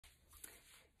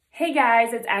Hey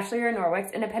guys, it's Ashley, your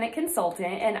Norwex independent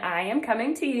consultant, and I am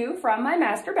coming to you from my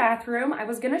master bathroom. I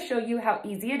was going to show you how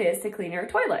easy it is to clean your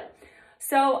toilet.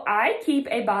 So I keep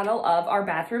a bottle of our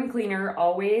bathroom cleaner,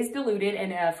 always diluted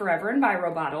in a Forever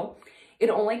Enviro bottle. It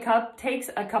only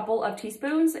takes a couple of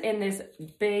teaspoons in this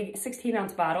big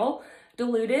 16-ounce bottle,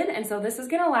 diluted, and so this is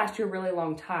going to last you a really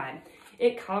long time.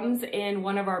 It comes in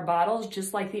one of our bottles,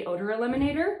 just like the odor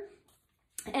eliminator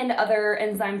and other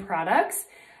enzyme products.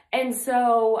 And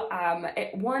so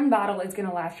one bottle is going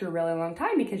to last you a really long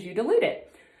time because you dilute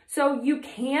it. So you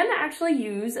can actually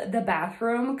use the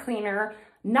bathroom cleaner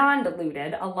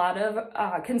non-diluted. A lot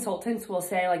of consultants will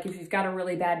say, like, if you've got a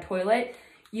really bad toilet,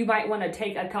 you might want to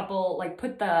take a couple, like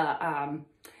put the,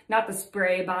 not the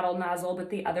spray bottle nozzle, but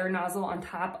the other nozzle on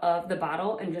top of the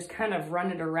bottle and just kind of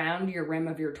run it around your rim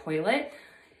of your toilet.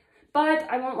 But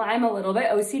I won't lie, I'm a little bit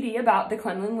OCD about the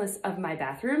cleanliness of my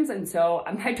bathrooms, and so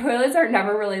my toilets are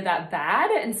never really that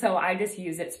bad, and so I just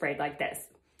use it sprayed like this.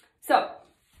 So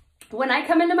when I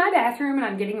come into my bathroom and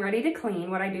I'm getting ready to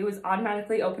clean, what I do is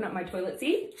automatically open up my toilet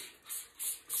seat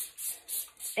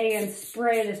and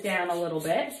spray this down a little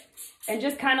bit and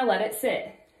just kind of let it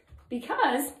sit,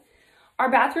 because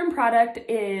our bathroom product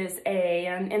is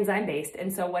an enzyme based,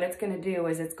 and so what it's going to do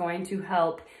is it's going to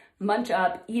help munch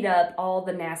up, eat up all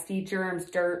the nasty germs,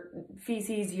 dirt,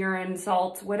 feces, urine,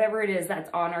 salts, whatever it is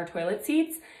that's on our toilet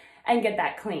seats, and get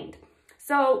that cleaned.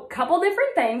 So a couple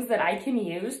different things that I can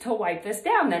use to wipe this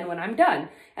down then when I'm done.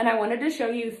 And I wanted to show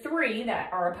you 3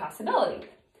 that are a possibility.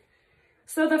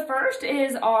 So the first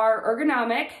is our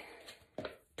ergonomic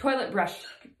toilet brush.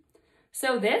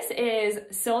 So this is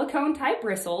silicone type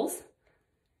bristles.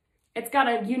 It's got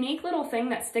a unique little thing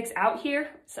that sticks out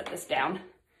here. Set this down.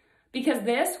 Because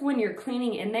this, when you're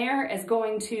cleaning in there, is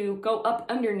going to go up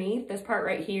underneath this part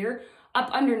right here, up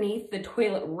underneath the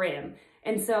toilet rim.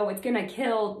 And so it's gonna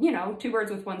kill, 2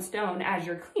 birds with 1 stone as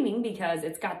you're cleaning, because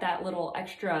it's got that little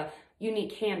extra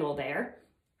unique handle there.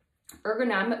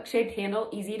 Ergonomic shaped handle,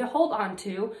 easy to hold on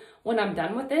to. When I'm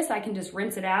done with this, I can just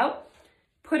rinse it out,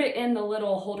 put it in the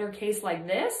little holder case like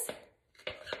this,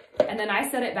 and then I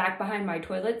set it back behind my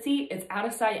toilet seat. It's out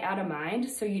of sight, out of mind,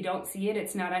 so you don't see it.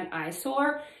 It's not an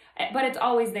eyesore, but it's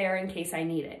always there in case I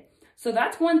need it. So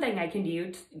that's one thing I can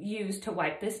use to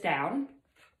wipe this down.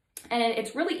 And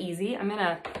it's really easy. I'm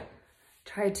gonna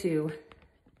try to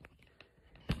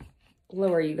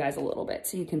lower you guys a little bit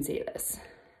so you can see this.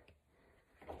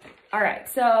 All right,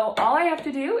 so all I have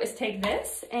to do is take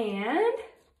this, and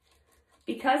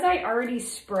because I already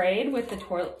sprayed with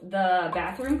the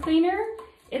bathroom cleaner,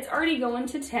 it's already going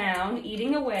to town,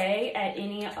 eating away at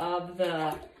any of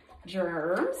the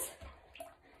germs,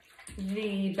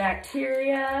 the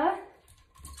bacteria,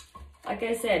 like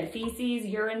I said, feces,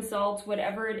 urine, salts,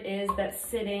 whatever it is that's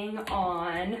sitting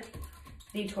on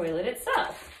the toilet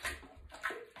itself.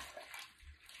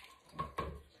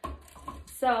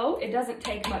 So it doesn't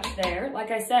take much there. Like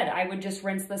I said, I would just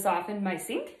rinse this off in my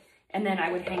sink, and then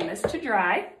I would hang this to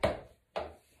dry.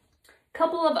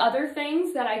 Couple of other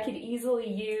things that I could easily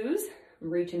use,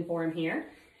 I'm reaching for them here,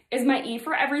 is my E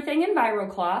for Everything Enviro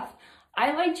cloth.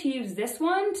 I like to use this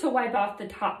one to wipe off the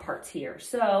top parts here.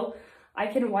 So I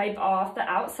can wipe off the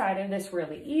outside of this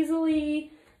really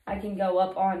easily. I can go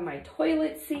up on my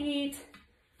toilet seat.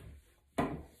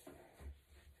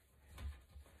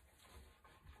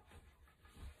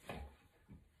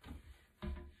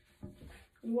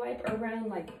 Wipe around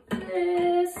like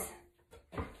this.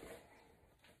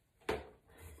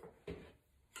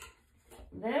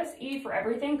 This E for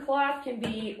Everything cloth can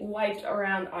be wiped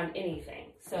around on anything.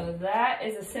 So that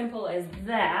is as simple as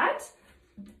that.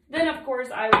 Then of course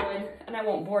I would, and I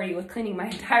won't bore you with cleaning my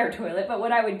entire toilet, but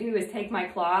what I would do is take my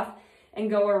cloth and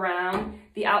go around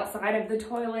the outside of the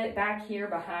toilet, back here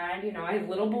behind. I have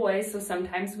little boys, so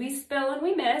sometimes we spill and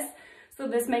we miss. So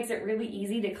this makes it really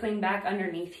easy to clean back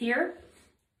underneath here.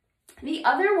 The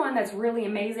other one that's really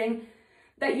amazing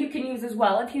that you can use as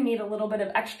well if you need a little bit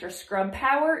of extra scrub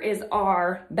power is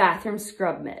our bathroom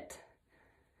scrub mitt.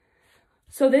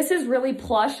 So this is really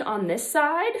plush on this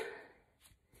side.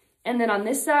 And then on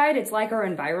this side, it's like our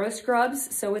Enviro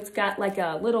scrubs. So it's got like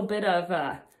a little bit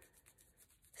of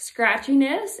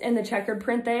scratchiness in the checkered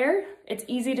print there. It's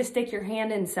easy to stick your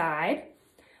hand inside.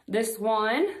 This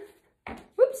one,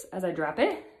 whoops, as I drop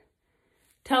it,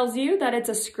 tells you that it's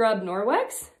a scrub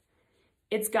Norwex.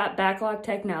 It's got backlock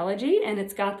technology, and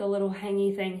it's got the little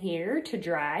hangy thing here to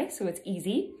dry, so it's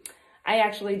easy. I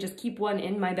actually just keep one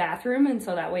in my bathroom, and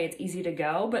so that way it's easy to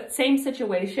go. But same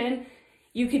situation,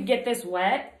 you could get this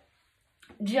wet,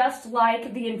 just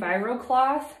like the Enviro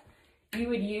cloth. You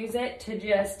would use it to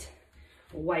just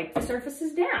wipe the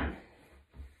surfaces down.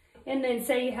 And then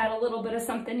say you had a little bit of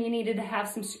something you needed to have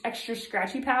some extra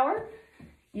scratchy power,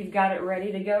 you've got it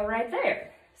ready to go right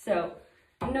there. So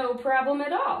no problem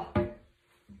at all.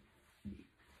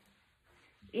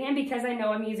 And because I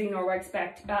know I'm using Norwex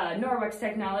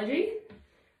technology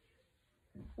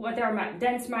with our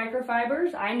dense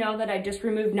microfibers, I know that I just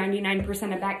removed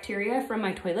 99% of bacteria from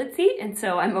my toilet seat. And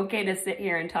so I'm okay to sit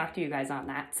here and talk to you guys on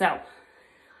that. So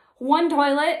one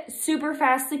toilet, super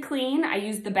fast to clean. I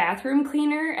use the bathroom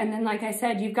cleaner. And then, like I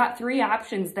said, you've got 3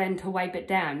 options then to wipe it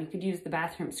down. You could use the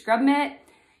bathroom scrub mitt,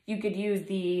 you could use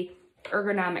the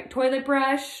ergonomic toilet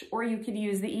brush, or you could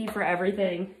use the E for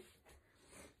everything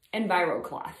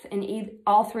EnviroCloth. And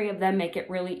all 3 of them make it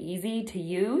really easy to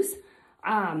use.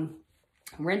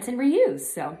 Rinse and reuse.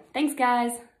 So thanks,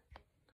 guys.